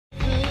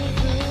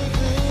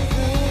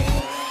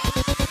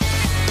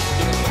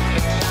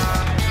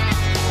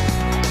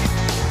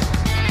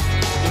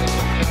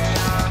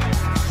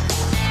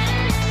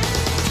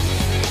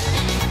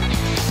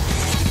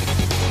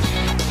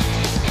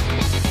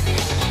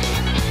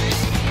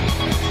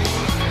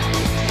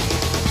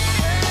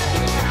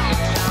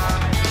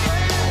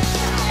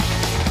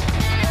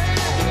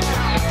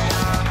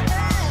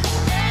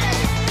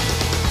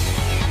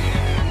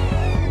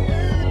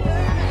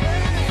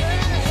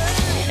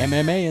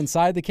MMA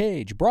Inside the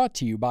Cage, brought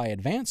to you by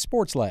Advanced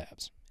Sports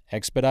Labs.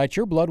 Expedite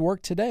your blood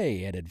work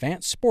today at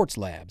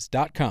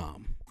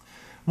advancedsportslabs.com.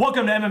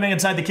 Welcome to MMA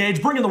Inside the Cage,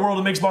 bringing the world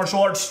of mixed martial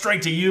arts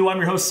straight to you. I'm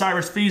your host,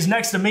 Cyrus Fees.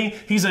 Next to me,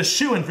 he's a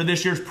shoo-in for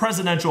this year's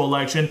presidential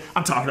election.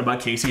 I'm talking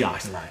about Casey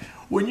Oxendine.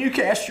 When you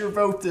cast your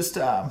vote this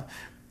time,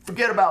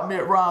 forget about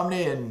Mitt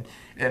Romney and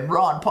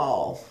Ron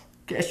Paul.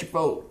 Cast your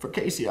vote for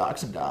Casey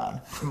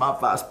Oxendine, my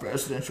vice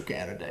presidential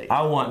candidate.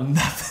 I want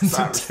nothing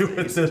to do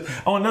with this.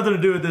 I want nothing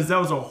to do with this. That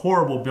was a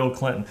horrible Bill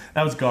Clinton.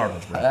 That was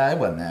garbage, bro. It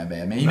wasn't that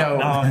bad,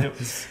 man. It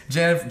was...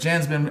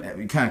 Jan's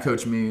been kind of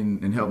coaching me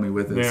and helped me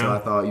with it, yeah. So I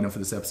thought, for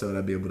this episode,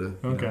 I'd be able to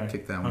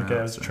kick that one out. Okay,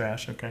 that was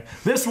trash. Okay.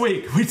 This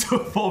week, we do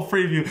a full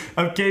preview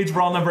of Cage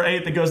Brawl number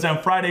 8 that goes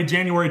down Friday,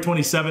 January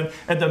 27th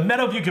at the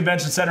Meadowview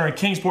Convention Center in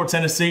Kingsport,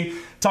 Tennessee.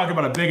 Talk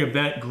about a big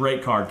event,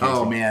 great card, Casey.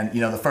 Oh, man.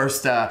 The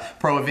first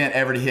pro event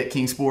ever to hit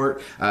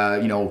Kingsport,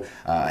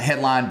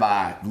 headlined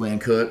by Glenn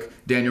Cook,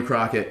 Daniel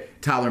Crockett,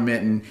 Tyler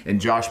Minton, and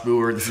Josh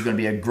Boer. This is going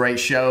to be a great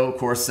show. Of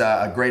course,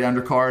 a great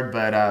undercard,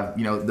 but,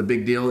 the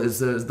big deal is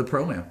the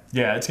pro-am.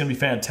 Yeah, it's going to be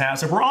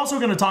fantastic. We're also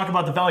going to talk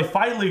about the Valley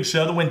Fight League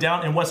show that went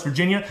down in West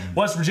Virginia.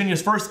 West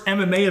Virginia's first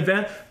MMA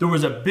event. There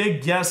was a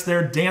big guest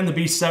there, Dan the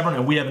Beast Severn,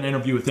 and we have an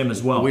interview with him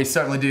as well. We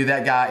certainly do.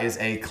 That guy is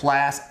a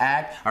class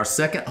act, our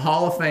second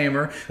Hall of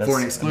Famer for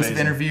an exclusive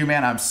interview,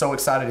 man. I'm so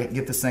excited to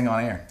get this thing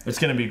on air. It's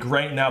going to be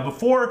great. Now,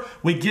 before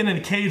we get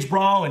into Cage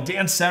Brawl and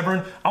Dan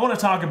Severn, I want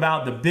to talk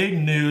about the big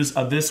news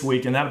of this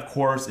week, and that, of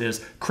course,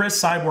 is Chris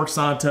Cyborg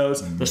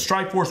Santos, the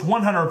Strikeforce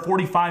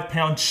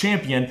 145-pound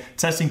champion,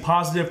 testing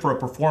positive for a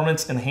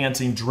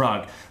performance-enhancing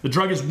drug. The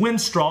drug is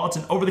Winstrol. It's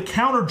an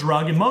over-the-counter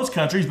drug in most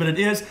countries, but it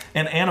is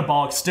an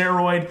anabolic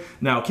steroid.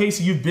 Now,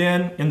 Casey, you've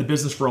been in the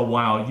business for a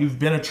while. You've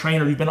been a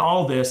trainer. You've been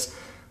all this.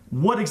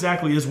 What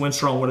exactly is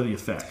Winstrol, and what are the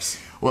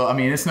effects? Well, I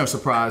mean, it's no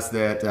surprise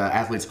that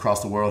athletes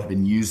across the world have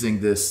been using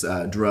this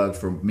drug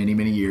for many,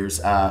 many years.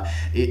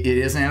 It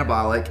is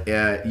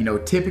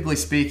anabolic. Typically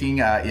speaking,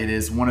 it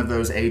is one of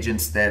those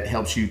agents that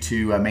helps you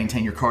to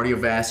maintain your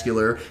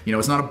cardiovascular.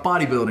 It's not a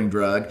bodybuilding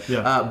drug,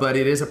 but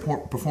it is a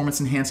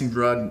performance-enhancing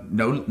drug,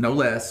 no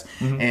less.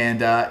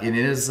 And it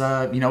is,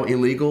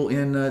 illegal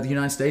in the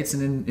United States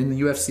and in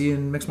the UFC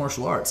and mixed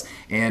martial arts.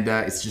 And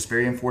it's just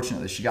very unfortunate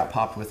that she got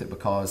popped with it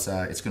because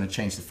it's going to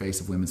change the face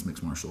of women's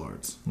mixed martial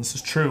arts. This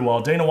is true.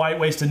 Well, Dana White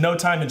wasted no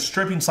time in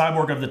stripping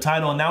Cyborg of the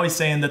title, and now he's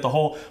saying that the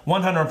whole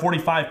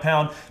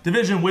 145-pound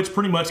division, which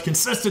pretty much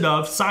consisted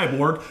of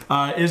Cyborg,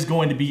 is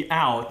going to be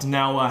out.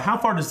 Now, how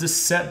far does this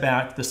set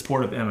back the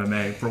sport of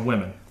MMA for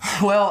women?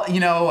 Well,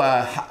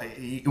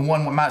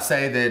 one might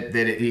say that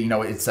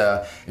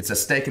it's a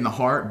stake in the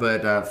heart,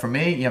 but for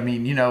me, I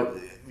mean,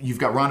 you've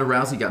got Ronda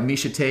Rousey, you've got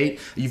Miesha Tate,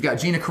 you've got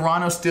Gina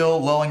Carano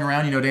still lulling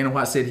around. Dana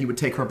White said he would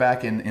take her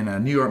back in a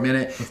New York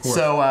minute. Of course.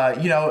 So,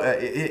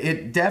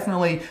 it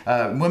definitely,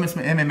 women's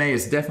MMA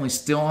is definitely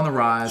still on the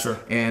rise. Sure.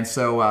 And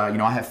so,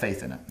 I have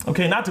faith in it.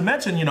 Okay, not to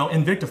mention,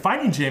 Invicta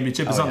Fighting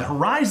Championship is on the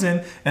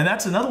horizon, and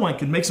that's another one that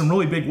could make some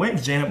really big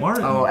waves, Janet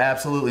Martin. Oh,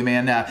 absolutely,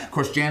 man. Of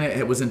course,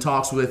 Janet was in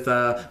talks with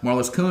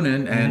Marlos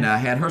Kunin and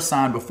had her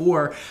signed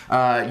before,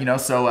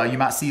 so you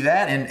might see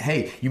that. And,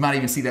 hey, you might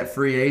even see that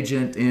free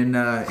agent in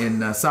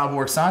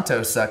Cyborg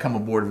Santos come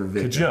aboard of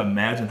Invicta. Could you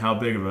imagine how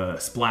big of a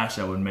splash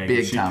that would make big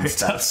if she time picked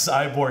stuff. up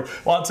Cyborg?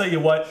 Well, I'll tell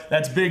you what,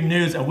 that's big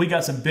news, and we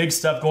got some big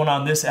stuff going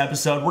on this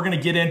episode. We're going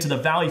to get into the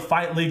Valley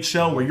Fight League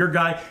show where your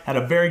guy had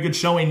a very good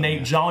showing,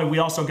 Nate Jolly. We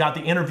also got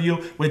the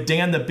interview with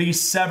Dan the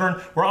Beast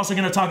Severn. We're also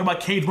going to talk about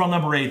Cage Brawl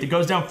number 8 that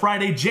goes down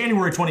Friday,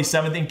 January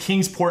 27th in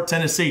Kingsport,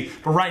 Tennessee.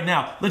 But right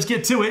now, let's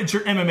get to it. It's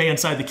your MMA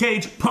Inside the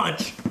Cage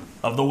Punch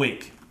of the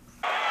Week.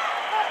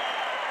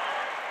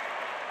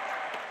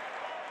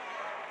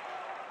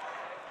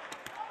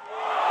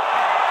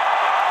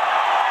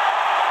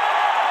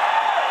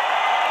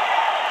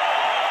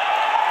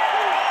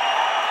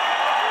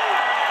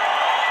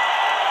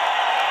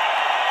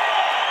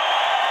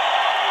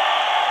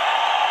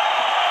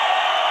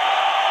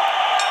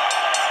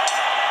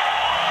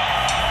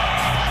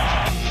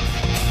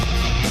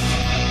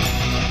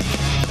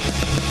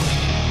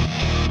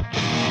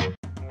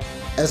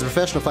 As a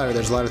professional fighter,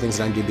 there's a lot of things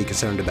that I need to be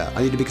concerned about.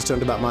 I need to be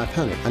concerned about my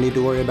opponent. I need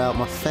to worry about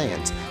my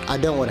fans. I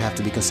don't want to have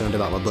to be concerned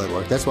about my blood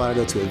work. That's why I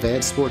go to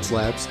Advanced Sports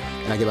Labs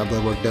and I get my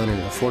blood work done in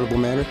an affordable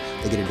manner.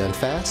 They get it done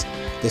fast.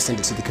 They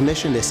send it to the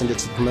commission, they send it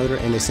to the promoter,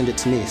 and they send it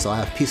to me, so I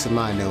have peace of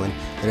mind knowing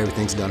that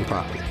everything's done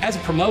properly. As a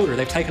promoter,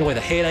 they've taken away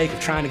the headache of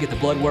trying to get the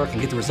blood work and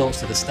get the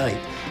results to the state.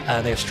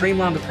 They have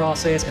streamlined the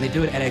process, and they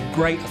do it at a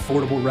great,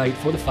 affordable rate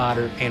for the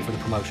fighter and for the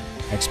promotion.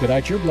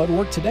 Expedite your blood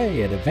work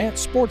today at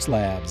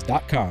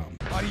advancedsportslabs.com.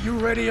 Are you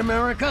ready,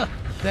 America?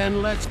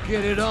 Then let's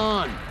get it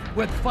on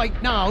with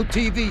Fight Now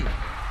TV.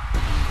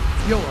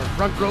 Your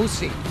front row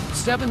seat,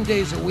 7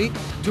 days a week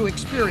to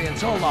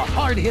experience all the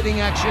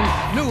hard-hitting action,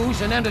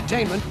 news, and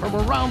entertainment from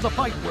around the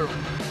fight world.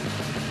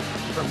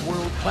 From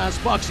world-class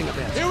boxing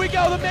events. Here we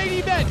go, the main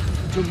event!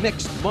 To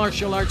mixed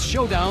martial arts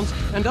showdowns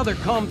and other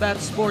combat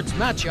sports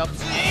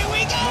matchups. Here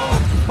we go!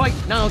 Fight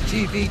Now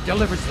TV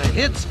delivers the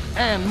hits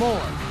and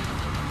more.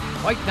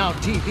 Fight Now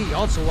TV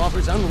also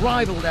offers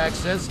unrivaled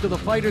access to the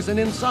fighters and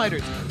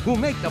insiders who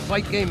make the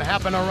fight game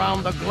happen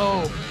around the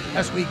globe.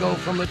 As we go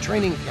from the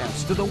training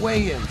camps to the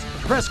weigh-ins,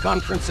 press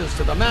conferences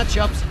to the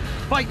matchups,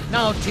 Fight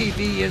Now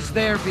TV is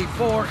there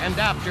before and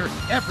after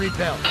every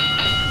belt.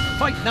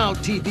 Fight Now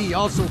TV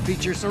also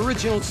features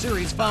original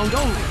series found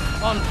only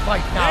on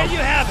Fight Now. There you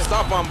have it.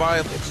 Stop on by.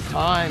 It's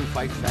time,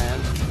 fight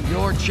fans.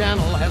 Your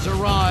channel has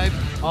arrived.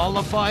 All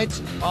the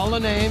fights, all the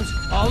names,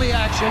 all the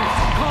action.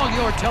 Call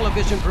your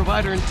television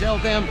provider and tell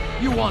them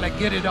you want to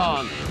get it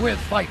on with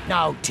Fight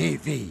Now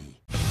TV.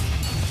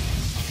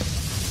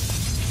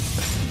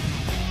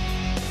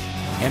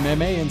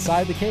 MMA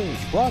Inside the Cage,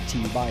 brought to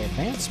you by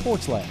Advanced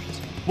Sports Labs.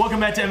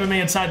 Welcome back to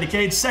MMA Inside the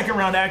Cage. Second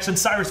round action.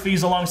 Cyrus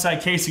Fees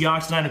alongside Casey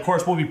Oxendine. Of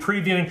course, we'll be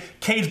previewing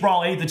Cage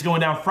Brawl 8 that's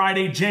going down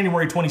Friday,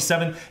 January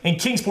 27th in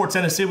Kingsport,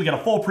 Tennessee. We got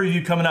a full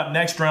preview coming up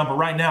next round, but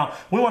right now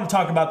we want to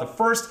talk about the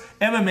first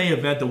MMA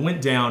event that went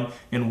down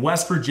in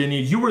West Virginia.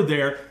 You were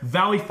there,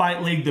 Valley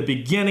Fight League, the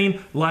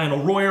beginning.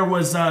 Lionel Royer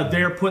was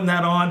there putting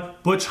that on.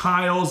 Butch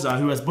Hiles,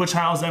 who has Butch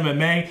Hiles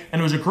MMA,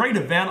 and it was a great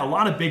event, a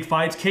lot of big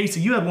fights. Casey,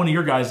 you had one of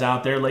your guys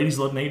out there, ladies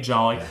love Nate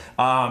Jolly,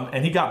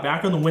 and he got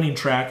back on the winning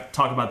track.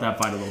 Talk about that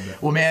fight a little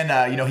bit. Well,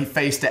 man, you know, he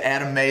faced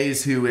Adam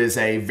Mays, who is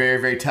a very,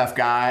 very tough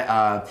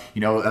guy.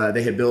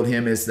 They had billed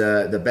him as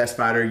the best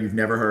fighter you've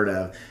never heard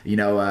of.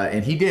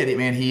 And he did it,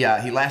 man. He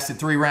lasted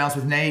 3 rounds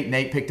with Nate.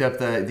 Nate picked up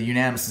the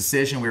unanimous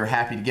decision. We were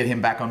happy to get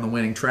him back on the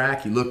winning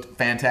track. He looked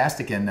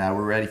fantastic, and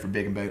we're ready for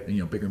bigger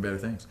and better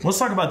things. Let's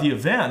talk about the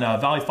event,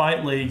 Valley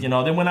Fight League.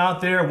 They went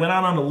out there, went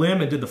out on a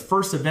limb, and did the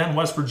first event in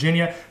West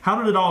Virginia.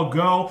 How did it all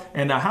go,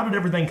 and how did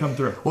everything come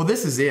through? Well,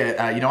 this is it.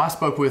 I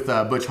spoke with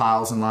Butch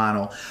Hiles and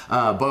Lionel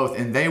both,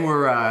 and they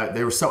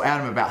were so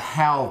adamant about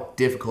how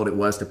difficult it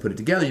was to put it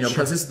together,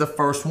 because this is the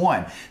first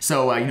one.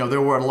 So,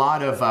 there were a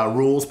lot of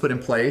rules put in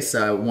place.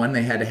 One,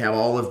 they had to have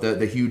all of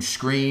the huge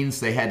screens.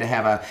 They had to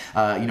have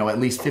at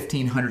least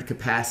 1,500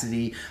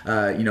 capacity,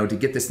 to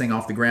get this thing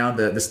off the ground.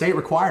 The state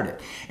required it.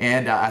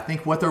 And I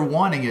think what they're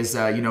wanting is,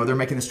 they're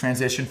making this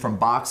transition from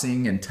boxing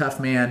and tough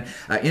man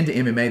into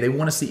MMA. They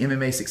want to see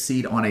MMA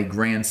succeed on a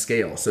grand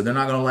scale. So they're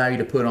not going to allow you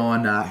to put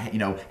on,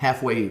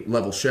 halfway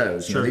level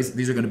shows.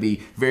 These are going to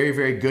be very,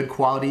 very good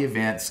quality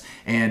events.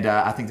 And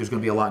I think there's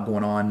going to be a lot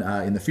going on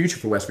in the future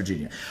for West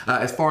Virginia.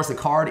 As far as the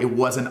card, it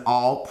was an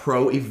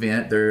all-pro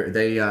event.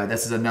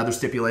 This is another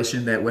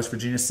stipulation that West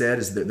Virginia said,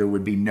 is that there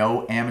would be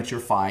no amateur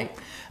fight.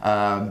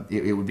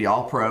 It would be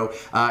all pro,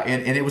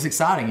 and it was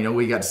exciting.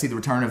 We got to see the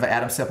return of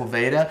Adam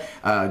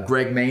Sepulveda,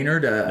 Greg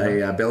Maynard,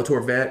 a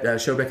Bellator vet,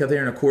 showed back up there,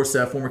 and of course,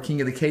 former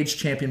King of the Cage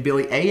champion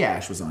Billy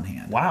Ayash was on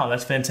hand. Wow,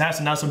 that's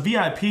fantastic. Now, some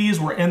VIPs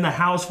were in the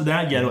house for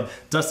that. You had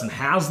Dustin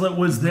Haslett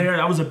was there.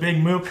 That was a big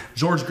move.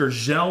 George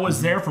Gurgel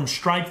was there from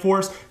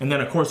Strikeforce, and then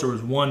of course there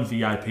was one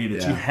VIP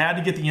that you had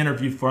to get the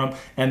interview from,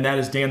 and that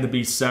is Dan the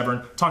Beast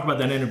Severn. Talk about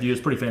that interview.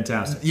 It's pretty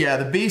fantastic. Yeah,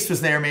 the Beast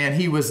was there, man.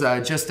 He was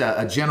just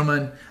a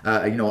gentleman,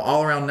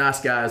 all around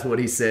nice guy is what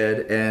he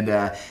said, and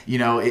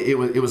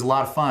it was a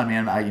lot of fun,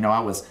 man. I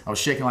was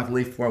shaking like a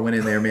leaf before I went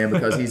in there, man,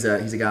 because he's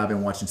a guy I've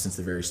been watching since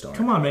the very start.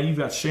 Come on, man. You've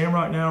got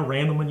Shamrock now,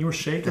 Randleman. You were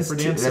shaking for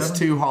Dan Severn. That's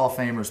 2 Hall of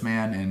Famers,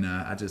 man, and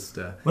I just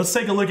let's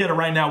take a look at it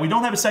right now. We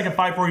don't have a second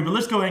fight for you, but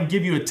let's go ahead and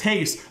give you a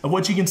taste of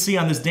what you can see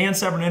on this Dan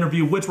Severn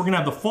interview, which we're gonna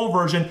have the full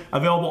version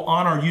available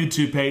on our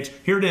YouTube page.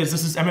 Here it is.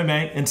 This is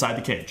MMA Inside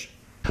the Cage.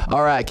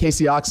 All right,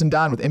 Casey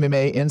Oxendine with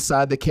MMA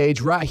Inside the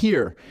Cage right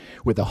here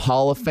with a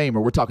Hall of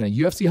Famer. We're talking a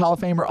UFC Hall of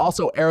Famer,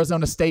 also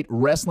Arizona State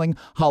Wrestling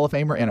Hall of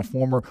Famer, and a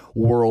former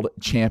world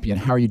champion.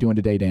 How are you doing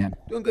today, Dan?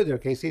 Doing good there,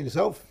 Casey. And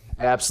yourself?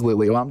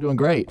 Absolutely. Well, I'm doing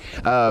great.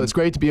 It's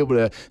great to be able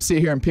to sit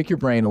here and pick your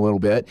brain a little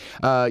bit.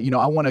 I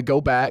want to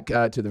go back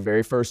to the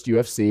very first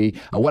UFC,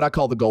 what I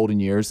call the golden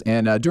years.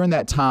 And during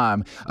that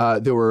time,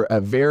 there were a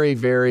very,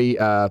 very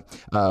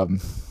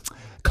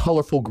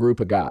colorful group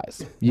of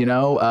guys.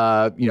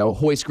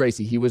 Hoist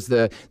Gracie, he was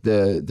the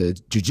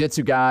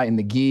jiu-jitsu guy in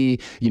the gi.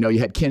 You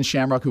had Ken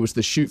Shamrock, who was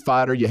the shoot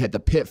fighter. You had the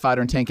pit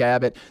fighter in Tank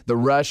Abbott, the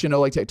Russian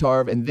Oleg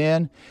Taktarov, and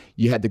then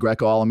you had the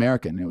Greco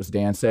All-American. It was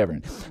Dan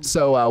Severn.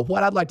 So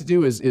what I'd like to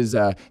do is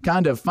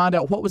kind of find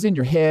out what was in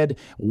your head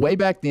way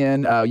back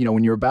then,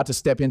 when you were about to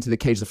step into the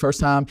cage the first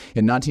time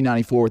in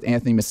 1994 with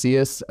Anthony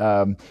Macias,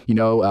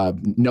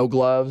 no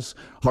gloves,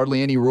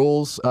 hardly any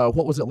rules.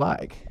 What was it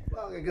like?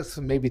 Well, I guess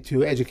maybe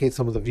to educate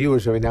some of the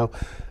viewers right now,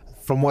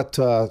 from what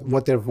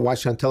they've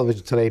watched on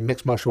television today,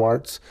 mixed martial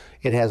arts,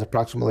 it has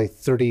approximately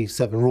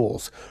 37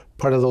 rules.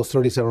 Part of those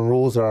 37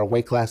 rules are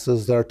weight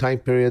classes, there are time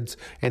periods,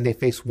 and they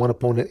face one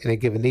opponent in a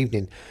given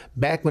evening.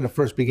 Back when it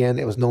first began,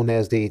 it was known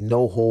as the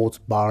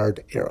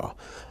no-holds-barred era.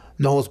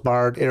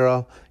 No-holds-barred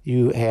era,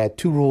 you had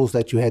 2 rules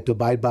that you had to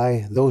abide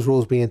by. Those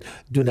rules being,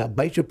 do not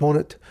bite your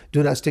opponent,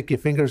 do not stick your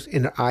fingers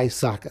in their eye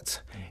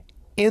sockets.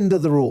 End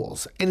of the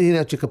rules. Anything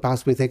that you could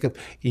possibly think of,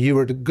 you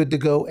were good to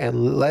go,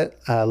 and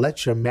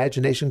let your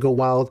imagination go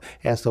wild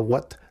as to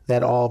what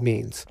that all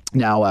means.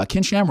 Now,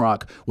 Ken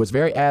Shamrock was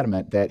very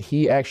adamant that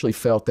he actually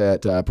felt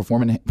that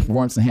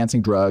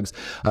performance-enhancing drugs,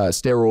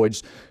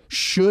 steroids,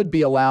 should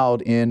be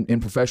allowed in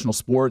professional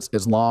sports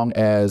as long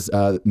as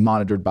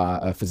monitored by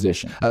a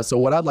physician. So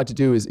what I'd like to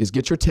do is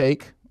get your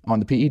take on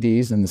the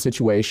PEDs and the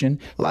situation.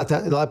 A lot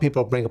of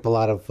people bring up a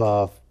lot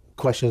of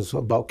questions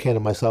about Ken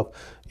and myself.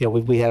 You know,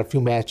 we had a few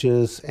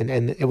matches, and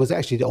it was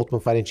actually the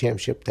Ultimate Fighting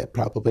Championship that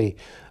probably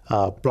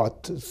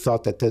thought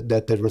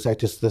that there was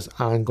actually this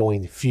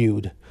ongoing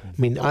feud. I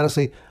mean,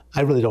 honestly,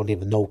 I really don't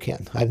even know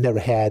Ken. I've never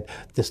had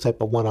this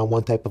type of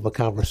one-on-one type of a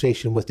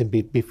conversation with him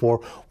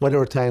before.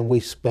 Whatever time we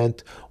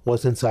spent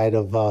was inside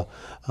of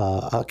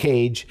a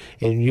cage,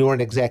 and you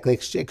weren't exactly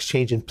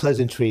exchanging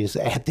pleasantries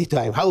at the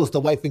time. How's the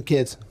wife and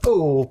kids?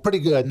 Oh, pretty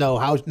good. No,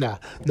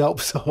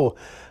 nope. So,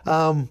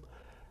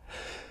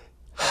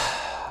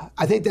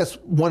 I think that's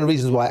one of the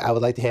reasons why I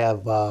would like to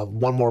have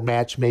one more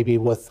match, maybe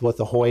with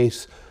a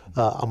Hoist,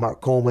 a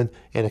Mark Coleman,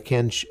 and a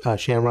Ken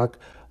Shamrock.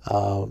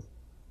 I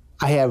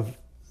have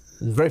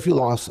very few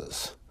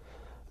losses,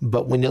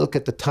 but when you look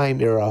at the time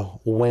era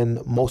when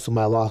most of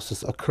my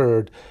losses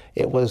occurred,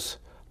 it was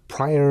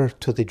prior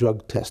to the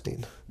drug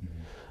testing.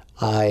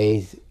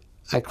 I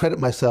credit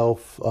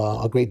myself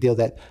a great deal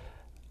that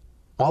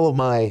all of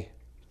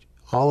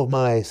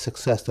my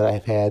success that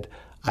I've had,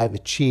 I've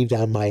achieved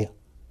on my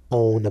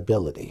own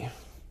ability.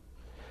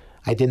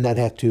 I did not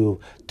have to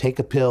take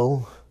a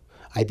pill.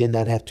 I did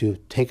not have to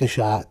take a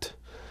shot.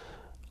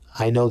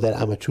 I know that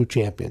I'm a true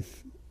champion,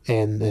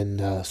 and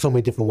in so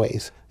many different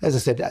ways. As I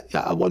said,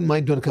 I wouldn't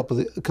mind doing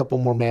a couple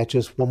more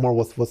matches. One more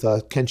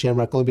with Ken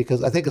Shamrock, only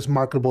because I think it's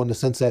marketable in the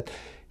sense that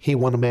he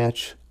won a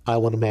match, I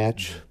won a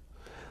match.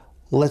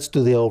 Let's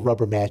do the old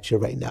rubber match here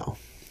right now,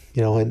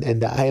 you know.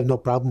 And I have no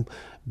problem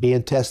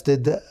being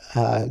tested.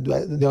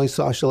 The only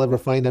sauce you'll ever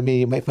find on me,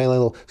 you might find a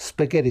little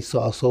spaghetti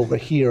sauce over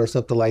here or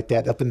something like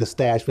that up in the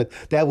stash, but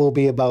that will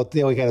be about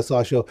the only kind of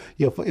sauce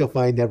you'll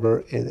find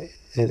ever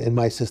in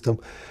my system.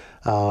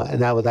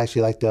 And I would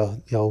actually like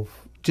to, you know,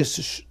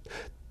 just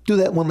do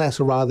that one last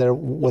hurrah there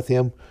with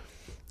him.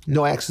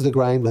 No axe to the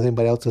grind with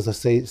anybody else, as I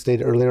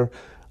stated earlier.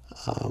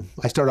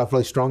 I started off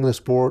really strong in the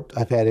sport.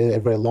 I've had a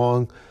very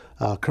long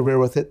career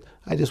with it.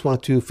 I just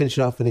want to finish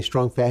it off in a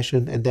strong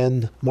fashion and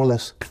then more or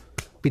less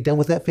be done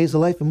with that phase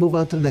of life and move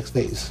on to the next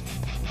phase.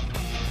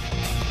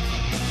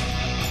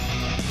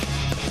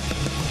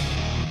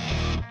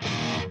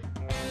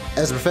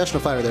 As a professional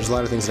fighter, there's a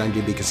lot of things that I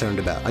need to be concerned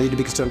about. I need to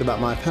be concerned about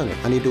my opponent.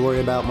 I need to worry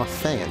about my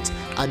fans.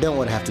 I don't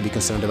want to have to be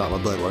concerned about my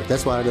blood work.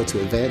 That's why I go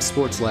to Advanced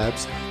Sports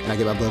Labs and I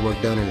get my blood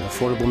work done in an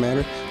affordable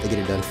manner. They get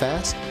it done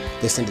fast.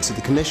 They send it to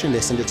the commission, they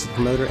send it to the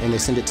promoter, and they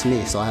send it to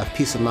me, so I have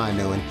peace of mind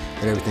knowing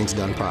that everything's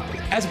done properly.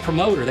 As a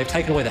promoter, they've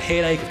taken away the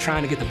headache of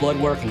trying to get the blood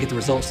work and get the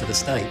results to the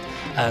state.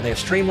 They have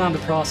streamlined the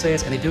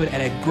process, and they do it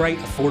at a great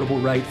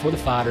affordable rate for the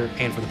fighter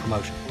and for the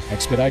promotion.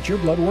 Expedite your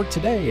blood work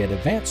today at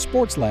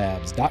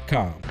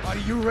advancedsportslabs.com. Are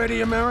you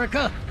ready,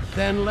 America?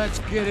 Then let's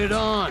get it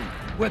on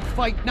with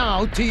Fight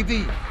Now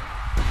TV.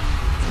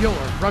 Your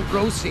front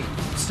row seat,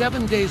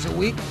 7 days a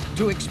week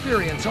to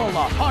experience all the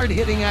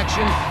hard-hitting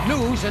action,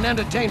 news, and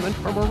entertainment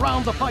from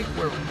around the fight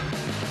world.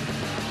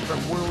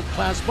 From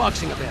world-class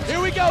boxing events. Here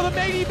we go, the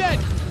main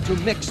event. To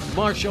mixed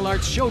martial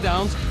arts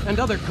showdowns and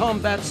other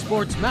combat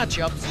sports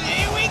matchups.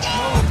 Here we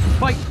go.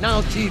 Fight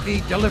Now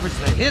TV delivers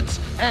the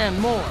hits and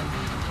more.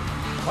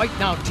 Fight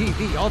Now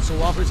TV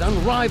also offers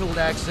unrivaled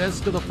access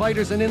to the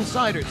fighters and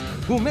insiders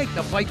who make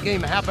the fight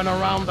game happen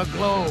around the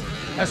globe.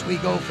 As we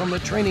go from the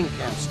training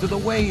camps to the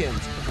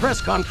weigh-ins, press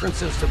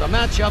conferences to the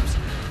matchups,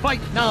 Fight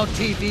Now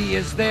TV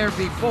is there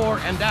before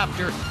and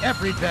after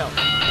every belt.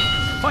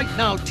 Fight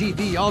Now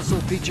TV also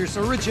features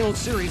original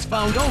series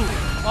found only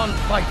on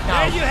Fight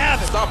Now. There you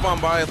have it. Stop on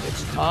by.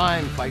 It's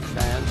time, fight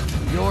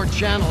fans. Your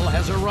channel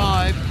has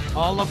arrived.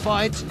 All the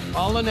fights,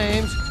 all the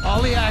names,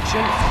 all the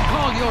action.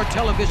 Call your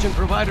television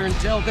provider and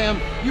tell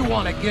them you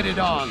want to get it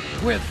on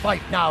with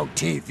Fight Now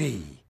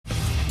TV.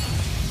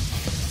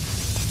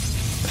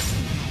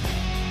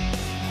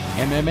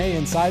 MMA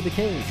Inside the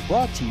Cage,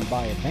 brought to you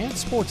by Advanced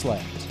Sports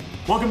Labs.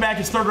 Welcome back.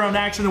 It's third round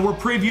action, and we're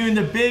previewing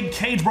the big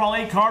Cage Brawl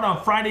 8 card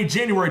on Friday,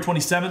 January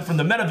 27th from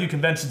the Meadowview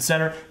Convention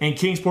Center in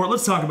Kingsport.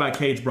 Let's talk about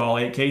Cage Brawl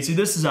 8, Casey.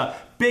 This is a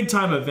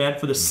big-time event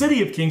for the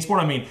city of Kingsport.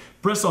 I mean,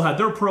 Bristol had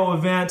their pro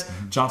event.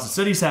 Johnson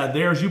City's had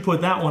theirs. You put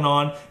that one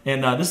on,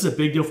 and this is a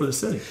big deal for the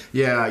city.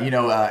 Yeah, you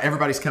know,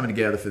 everybody's coming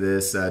together for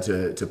this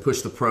to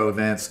push the pro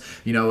events.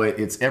 You know,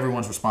 it's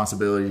everyone's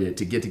responsibility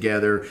to get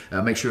together,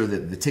 make sure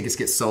that the tickets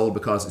get sold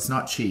because it's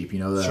not cheap. You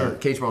know, Sure.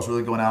 Cage Brawl's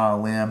really going out on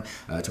a limb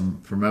to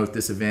promote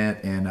this event,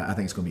 and I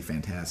think it's going to be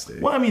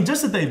fantastic. Well, I mean,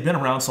 just that they've been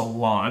around so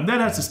long,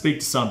 that has to speak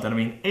to something. I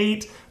mean,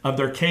 8 of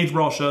their Cage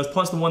Brawl shows,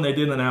 plus the one they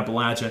did in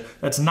Appalachia.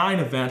 That's 9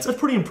 events. That's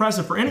pretty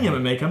impressive for any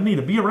MMA company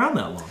to be around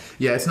that long.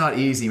 Yeah, it's not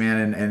easy,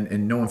 man,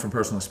 and knowing from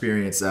personal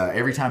experience,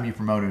 every time you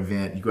promote an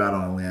event, you go out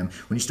on a limb.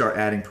 When you start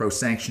adding pro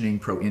sanctioning,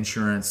 pro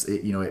insurance,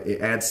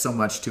 it adds so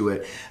much to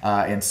it,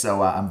 and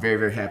so I'm very,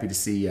 very happy to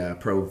see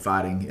pro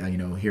fighting,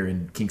 here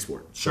in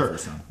Kingsport. Sure.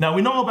 Now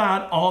we know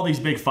about all these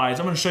big fights.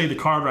 I'm going to show you the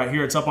card right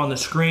here. It's up on the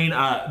screen.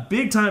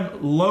 Big time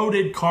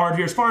loaded card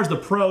here. As far as the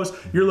pros,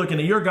 you're looking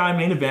at your guy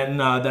main event, and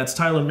that's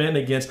Tyler Minton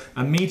against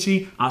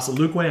Amici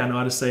Asalukwe. I know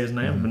how to say his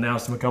name. I've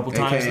announced him a couple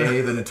times.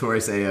 AKA the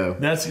Notorious AO.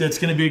 That's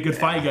going to be a good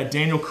fight. You got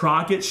Daniel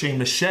Crockett, Shane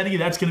Machete.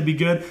 That's going to be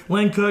good.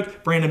 Len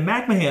Cook, Brandon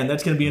McMahon.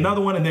 That's going to be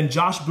another one. And then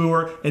Josh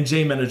Boer and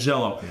Jay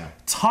Menagello. Yeah.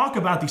 Talk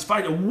about these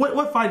fights.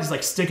 What fight is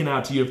like sticking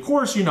out to you? Of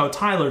course,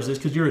 Tyler's is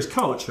because you're his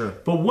coach. Sure.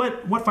 But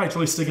what fight's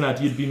really sticking out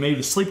to you to be maybe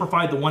the sleeper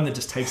fight, the one that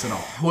just takes it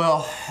all?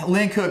 Well,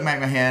 Len Cook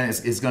McMahon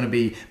is going to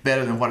be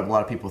better than what a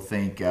lot of people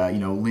think.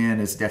 Len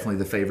is definitely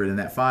the favorite in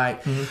that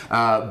fight.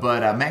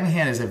 But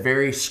McMahon is a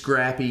very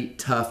scrappy,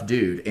 tough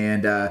dude.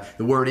 And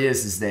the word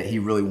is that he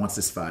really wants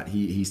this fight.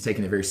 He's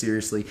taking it very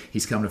seriously.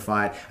 He's come to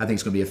fight. I think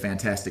it's going to be a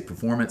fantastic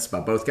performance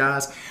by both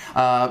guys.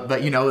 But,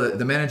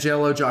 the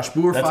Menagello, Josh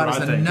Boer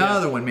fight is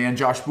another one, man.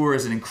 Josh Boer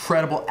is an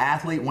incredible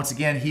athlete. Once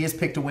again, he is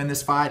picked to win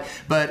this fight.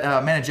 But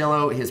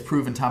Menagello has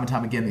proven time and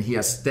time again that he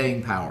has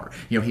staying power.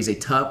 He's a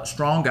tough,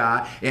 strong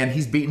guy, and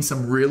he's beaten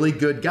some really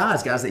good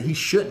guys that he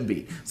shouldn't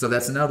beat. So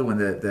that's another one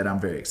that I'm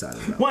very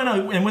excited about. Well,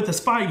 no, and with this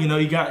fight,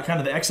 you got kind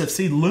of the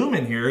XFC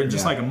looming here in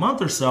just like a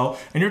month or so,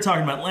 and you're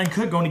talking about Len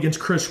Cook going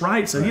against Chris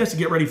Wright, so he has to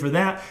get ready for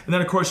that. And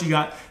then, of course, you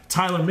got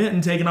Tyler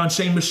Minton taking on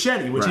Shane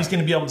Machete, which he's going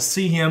to be able to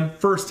see him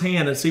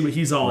firsthand and see what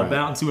he's all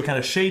about and see what kind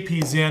of shape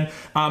he's in.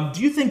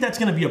 Do you think that's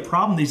going to be a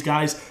problem, these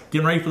guys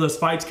getting ready for those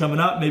fights coming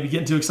up, maybe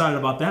getting too excited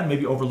about that, and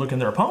maybe overlooking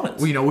their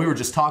opponents? Well, we were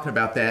just talking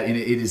about that, and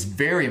it is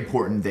very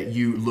important that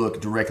you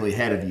look directly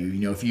ahead of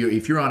you.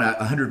 If you're on a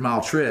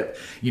 100-mile trip,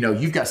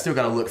 you've still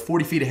got to look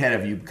 40 feet ahead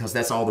of you because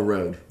that's all the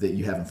road that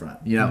you have in front.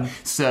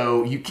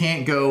 So you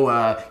can't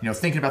go,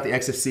 thinking about the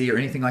XFC or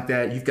anything like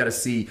that. You've got to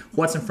see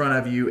what's in front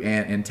of you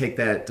and take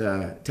that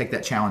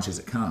challenge as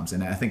it comes.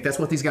 And I think that's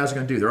what these guys are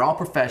going to do. They're all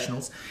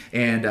professionals,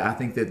 and I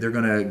think that they're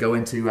going to go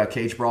into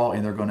Cage Brawl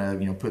and they're going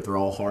to put their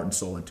all heart and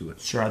soul into it.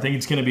 Sure, I think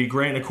it's going to be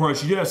great. And of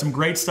course, you do have some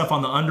great stuff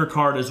on the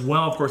undercard as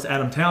well. Of course,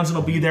 Adam Townsend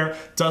will be there,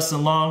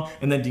 Dustin Long,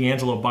 and then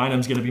D'Angelo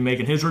Bynum's going to be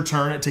making his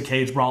return to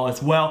Cage Brawl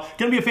as well.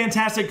 Going to be a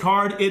fantastic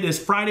card. It is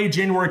Friday,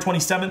 January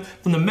 27th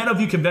from the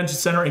Meadowview Convention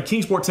Center in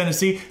Kingsport,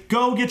 Tennessee.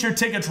 Go get your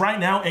tickets right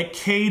now at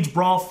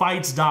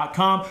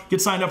cagebrawlfights.com.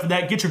 Get signed up for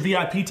that. Get your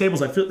VIP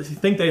tables. I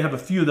think they have a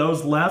few of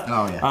those left.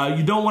 Oh, yeah.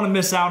 You don't want to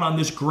miss out on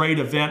this great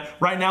event.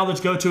 Right now,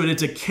 let's go to it.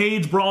 It's a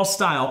Cage Brawl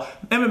style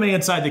MMA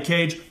Inside the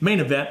Cage main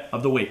event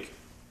of the week.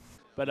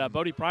 But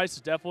Bodie Price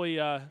is definitely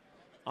on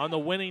the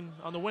winning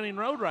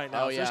road right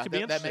now. Oh, yeah. So this could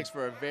be that makes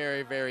for a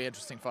very, very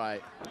interesting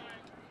fight.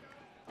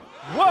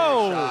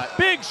 Whoa!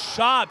 Big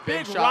shot.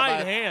 Big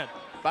right hand.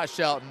 By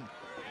Shelton.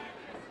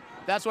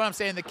 That's what I'm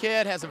saying. The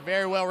kid has a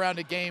very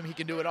well-rounded game. He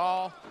can do it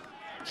all.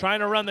 Trying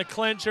to run the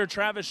clincher,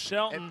 Travis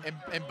Shelton.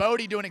 And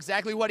Bodie doing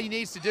exactly what he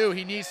needs to do.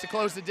 He needs to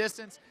close the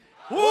distance.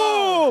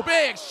 Whoa!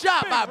 Big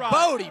shot by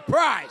Bodie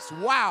Price.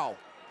 Wow.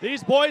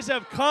 These boys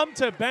have come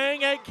to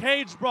bang at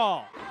Cage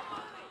Brawl.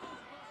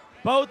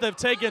 Both have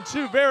taken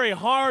two very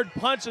hard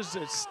punches.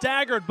 It's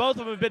staggered. Both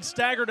of them have been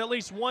staggered at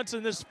least once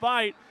in this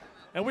fight.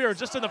 And we are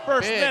just in the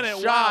first minute.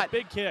 Shot. Wow,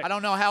 big kick. I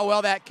don't know how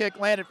well that kick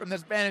landed from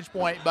this vantage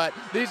point, but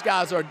these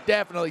guys are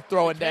definitely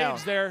throwing down.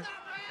 There.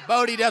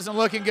 Bodie doesn't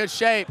look in good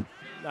shape.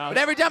 No. But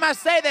every time I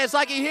say that, it's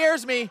like he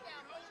hears me.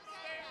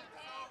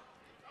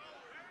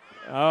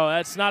 Oh,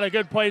 that's not a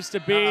good place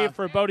to be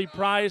for Bodie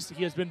Price.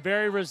 He has been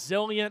very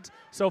resilient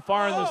so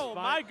far in this fight. Oh,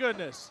 my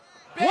goodness.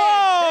 Big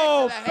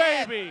whoa,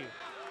 baby.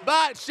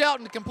 But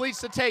Shelton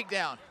completes the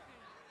takedown.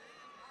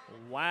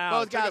 Wow.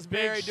 Both guys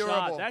very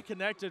durable. That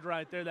connected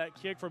right there, that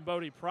kick from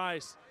Bodie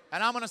Price.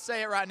 And I'm going to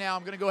say it right now.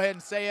 I'm going to go ahead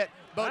and say it.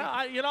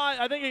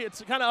 I think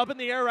it's kind of up in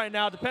the air right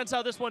now. Depends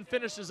how this one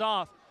finishes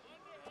off.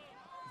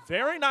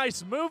 Very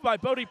nice move by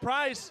Bodie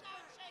Price.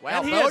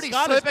 Well, Bodie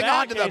slipping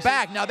onto the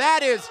back. Now that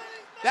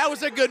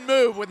was a good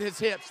move with his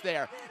hips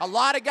there. A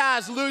lot of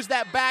guys lose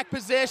that back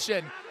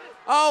position.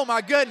 Oh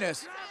my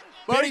goodness.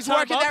 Bodie's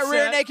working that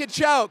rear naked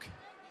choke.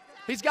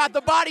 He's got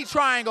the body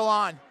triangle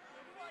on.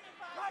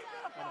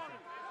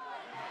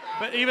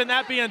 But even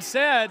that being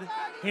said,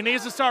 he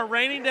needs to start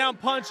raining down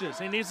punches.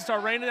 He needs to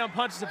start raining down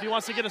punches if he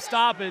wants to get a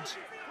stoppage.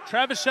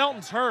 Travis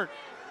Shelton's hurt.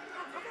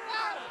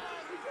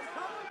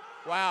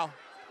 Wow.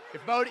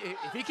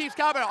 If he keeps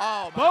coming,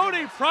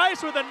 Bodie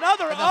Price with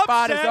another upset. The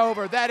fight is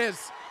over. That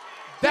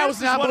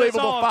was an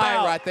unbelievable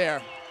fight right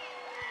there.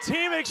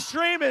 Team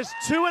Extreme is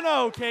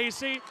 2-0,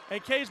 Casey,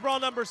 and Cage Brawl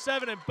number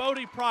 7 and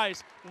Bodie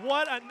Price.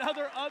 What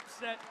another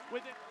upset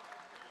with it.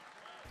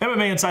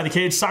 MMA Inside the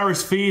Cage,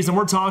 Cyrus Fees, and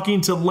we're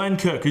talking to Len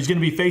Cook, who's going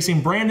to be facing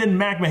Brandon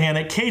McMahon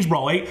at Cage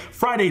Brawl 8,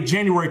 Friday,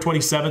 January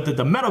 27th at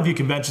the Meadowview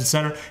Convention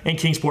Center in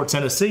Kingsport,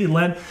 Tennessee.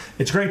 Len,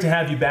 it's great to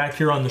have you back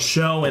here on the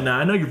show, and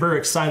I know you're very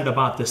excited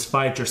about this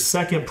fight, your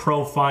second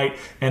pro fight,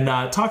 and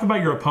talk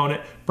about your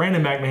opponent,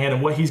 Brandon McMahon,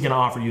 and what he's going to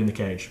offer you in the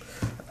cage.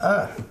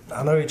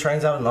 I know he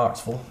trains out in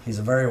Knoxville. He's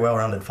a very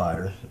well-rounded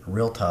fighter,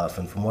 real tough,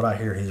 and from what I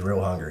hear, he's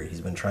real hungry. He's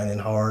been training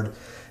hard.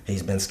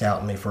 He's been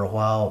scouting me for a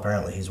while.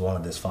 Apparently, he's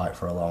wanted this fight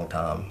for a long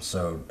time.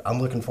 So I'm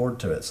looking forward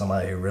to it.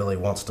 Somebody who really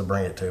wants to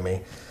bring it to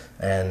me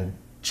and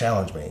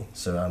challenge me.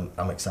 So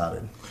I'm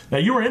excited. Now,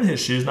 you were in his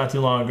shoes not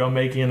too long ago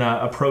making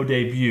a pro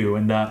debut,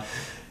 and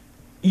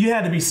you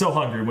had to be so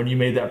hungry when you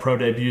made that pro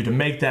debut to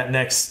make that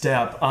next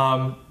step.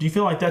 Do you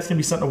feel like that's going to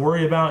be something to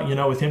worry about,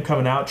 with him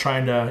coming out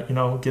trying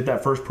to, get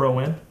that first pro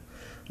win?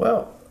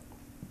 Well,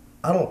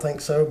 I don't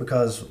think so,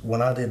 because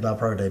when I did my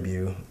pro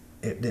debut,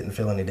 it didn't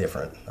feel any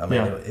different. I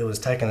mean, it was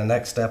taking the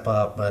next step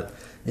up, but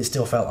it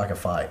still felt like a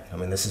fight. I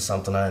mean, this is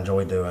something I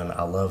enjoy doing.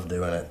 I love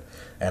doing it,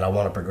 and I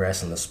want to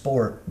progress in the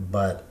sport,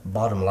 but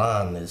bottom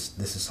line is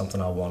this is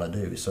something I want to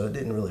do, so it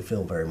didn't really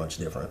feel very much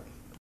different.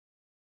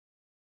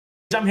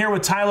 I'm here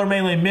with Tyler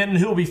Minton,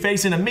 who will be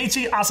facing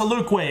Amici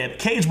Asalukwe at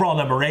Cage Brawl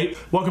number 8.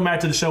 Welcome back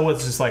to the show.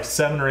 What's this, like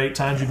 7 or 8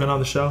 times you've been on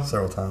the show?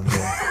 Several times,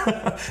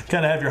 yeah.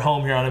 Kind of have your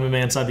home here on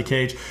MMA Inside the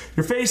Cage.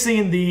 You're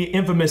facing the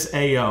infamous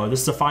AO.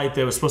 This is a fight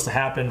that was supposed to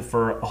happen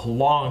for a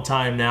long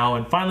time now,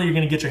 and finally you're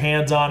going to get your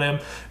hands on him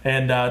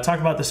and talk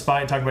about this fight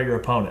and talk about your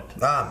opponent.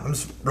 I'm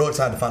just really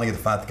excited to finally get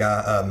to fight the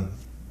guy.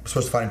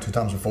 Supposed to fight him 2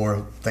 times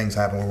before. Things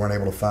happened. We weren't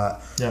able to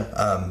fight.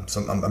 Yeah.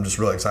 So I'm just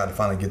really excited to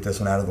finally get this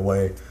one out of the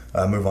way,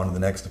 move on to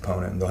the next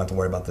opponent, and don't have to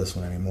worry about this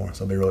one anymore.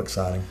 So it'll be real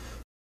exciting.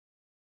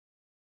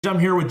 I'm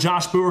here with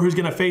Josh Boer, who's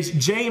going to face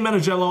Jay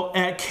Meadowview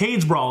at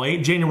Cage Brawl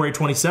 8, January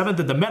 27th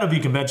at the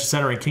Meadowview Convention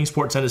Center in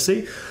Kingsport,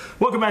 Tennessee.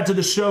 Welcome back to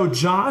the show,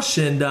 Josh,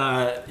 and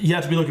you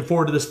have to be looking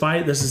forward to this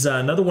fight. This is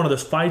another one of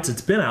those fights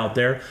that's been out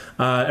there.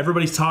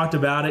 Everybody's talked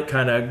about it,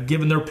 kind of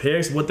giving their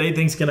picks, what they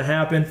think is going to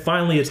happen.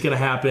 Finally, it's going to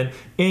happen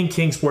in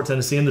Kingsport,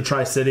 Tennessee, in the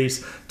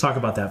Tri-Cities. Talk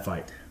about that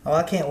fight. Oh,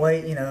 I can't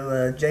wait.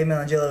 Jay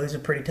Meadowview is a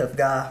pretty tough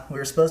guy. We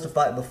were supposed to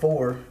fight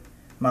before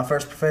my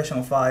first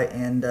professional fight,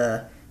 and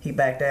he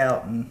backed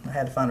out, and I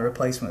had to find a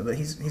replacement. But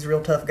he's a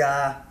real tough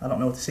guy. I don't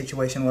know what the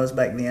situation was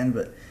back then,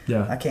 but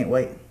yeah, I can't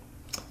wait.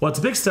 Well, it's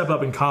a big step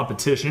up in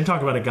competition. You're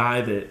talking about a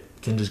guy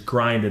that can just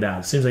grind it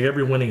out. It seems like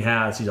every win he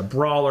has, he's a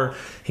brawler.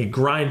 He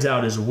grinds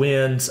out his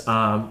wins.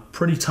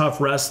 Pretty tough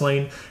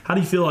wrestling. How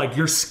do you feel like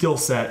your skill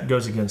set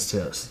goes against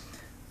his?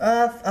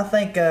 I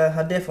think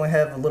I definitely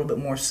have a little bit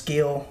more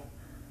skill.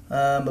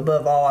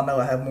 Above all, I know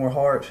I have more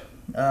heart.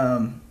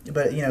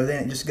 But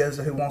then it just goes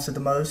to who wants it the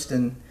most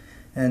and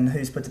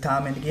who's put the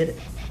time in to get it.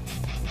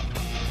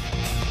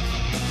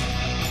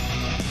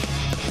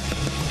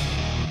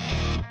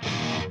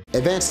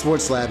 Advanced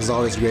Sports Lab is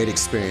always a great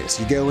experience.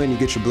 You go in, you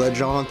get your blood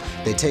drawn,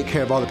 they take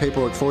care of all the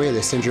paperwork for you,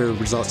 they send your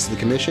results to the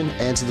commission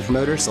and to the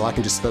promoter, so I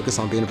can just focus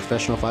on being a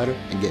professional fighter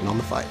and getting on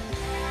the fight.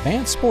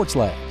 Advanced Sports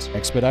Labs.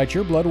 Expedite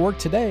your blood work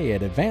today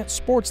at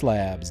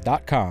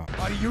advancedsportslabs.com.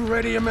 Are you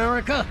ready,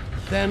 America?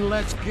 Then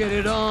let's get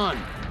it on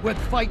with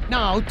Fight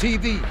Now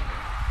TV.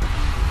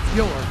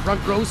 Your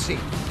front row seat,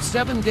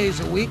 7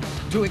 days a week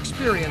to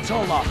experience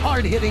all the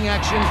hard-hitting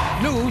action,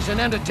 news, and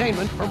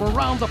entertainment from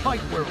around the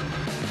fight world.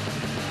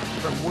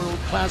 From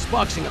world-class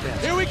boxing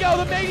events. Here we go,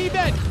 the main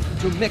event.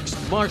 To mixed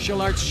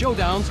martial arts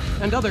showdowns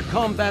and other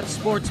combat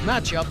sports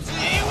matchups.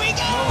 Here we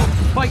go.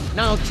 Fight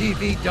Now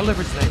TV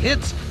delivers the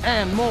hits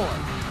and more.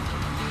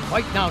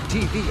 Fight Now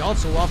TV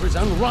also offers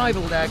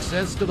unrivaled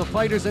access to the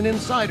fighters and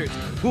insiders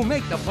who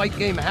make the fight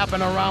game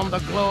happen around the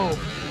globe.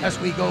 As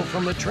we go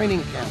from the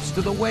training camps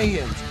to the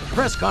weigh-ins,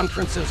 press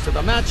conferences to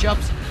the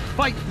matchups,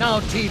 Fight Now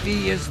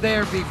TV is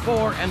there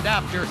before and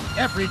after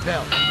every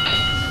belt.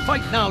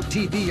 Fight Now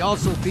TV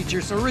also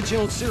features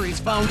original series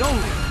found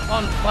only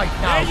on Fight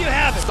Now. There you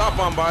have it. Stop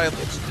on by.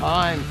 It's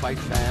time, fight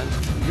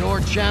fans. Your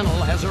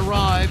channel has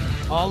arrived.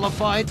 All the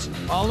fights,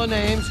 all the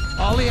names,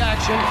 all the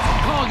action.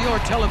 Call your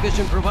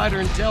television provider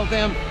and tell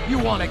them you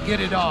want to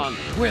get it on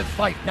with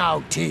Fight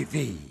Now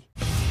TV.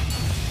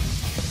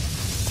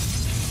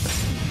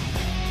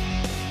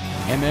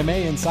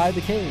 MMA Inside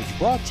the Cage,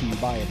 brought to you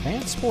by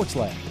Advanced Sports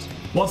Labs.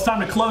 Well, it's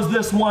time to close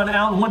this one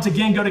out. And once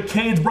again, go to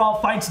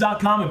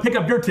CageBrawlFights.com and pick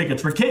up your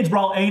tickets for Cage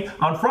Brawl 8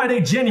 on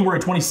Friday, January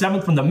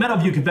 27th from the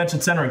Meadowview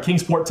Convention Center in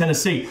Kingsport,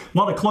 Tennessee.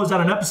 Well, to close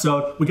out an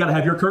episode, we got to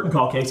have your curtain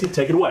call, Casey.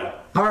 Take it away.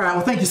 All right,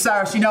 well, thank you,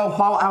 Cyrus.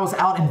 While I was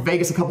out in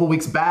Vegas a couple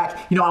weeks back,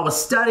 I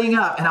was studying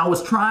up and I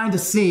was trying to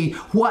see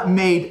what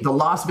made the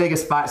Las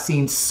Vegas fight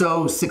scene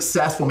so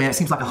successful, man. It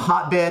seems like a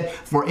hotbed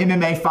for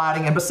MMA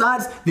fighting. And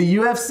besides the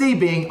UFC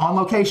being on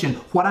location,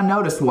 what I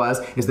noticed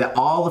is that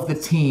all of the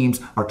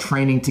teams are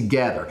training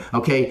together,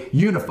 okay,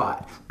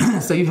 unified.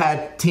 So you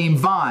had Team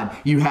Vaughn,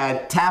 you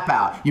had Tap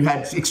Out, you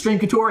had Extreme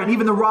Couture, and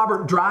even the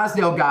Robert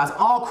Drysdale guys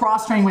all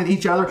cross-training with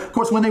each other. Of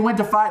course, when they went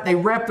to fight, they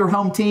repped their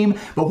home team,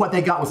 but what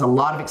they got was a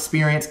lot of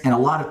experience and a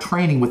lot of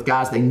training with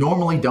guys they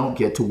normally don't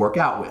get to work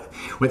out with.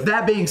 With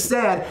that being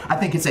said, I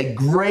think it's a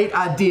great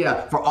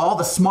idea for all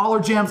the smaller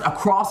gyms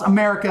across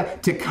America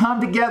to come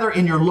together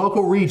in your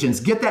local regions,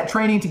 get that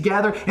training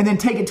together, and then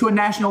take it to a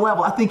national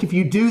level. I think if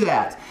you do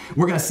that,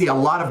 we're going to see a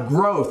lot of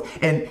growth,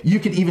 and you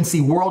could even see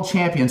world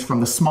champions from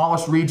the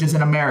smallest regions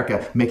in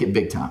America make it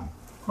big time.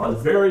 A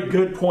very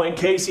good point,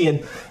 Casey.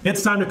 And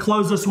it's time to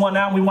close this one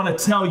out. We want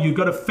to tell you,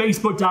 go to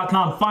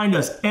Facebook.com, find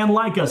us and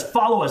like us,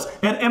 follow us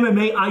at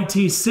MMA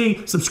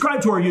ITC,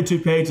 subscribe to our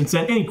YouTube page, and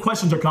send any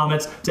questions or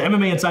comments to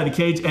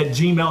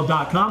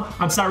MMAinsidethecage@gmail.com.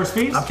 I'm Cyrus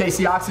Feeds. I'm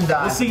Casey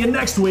Oxendine. We'll see you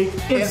next week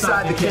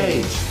inside the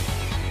cage.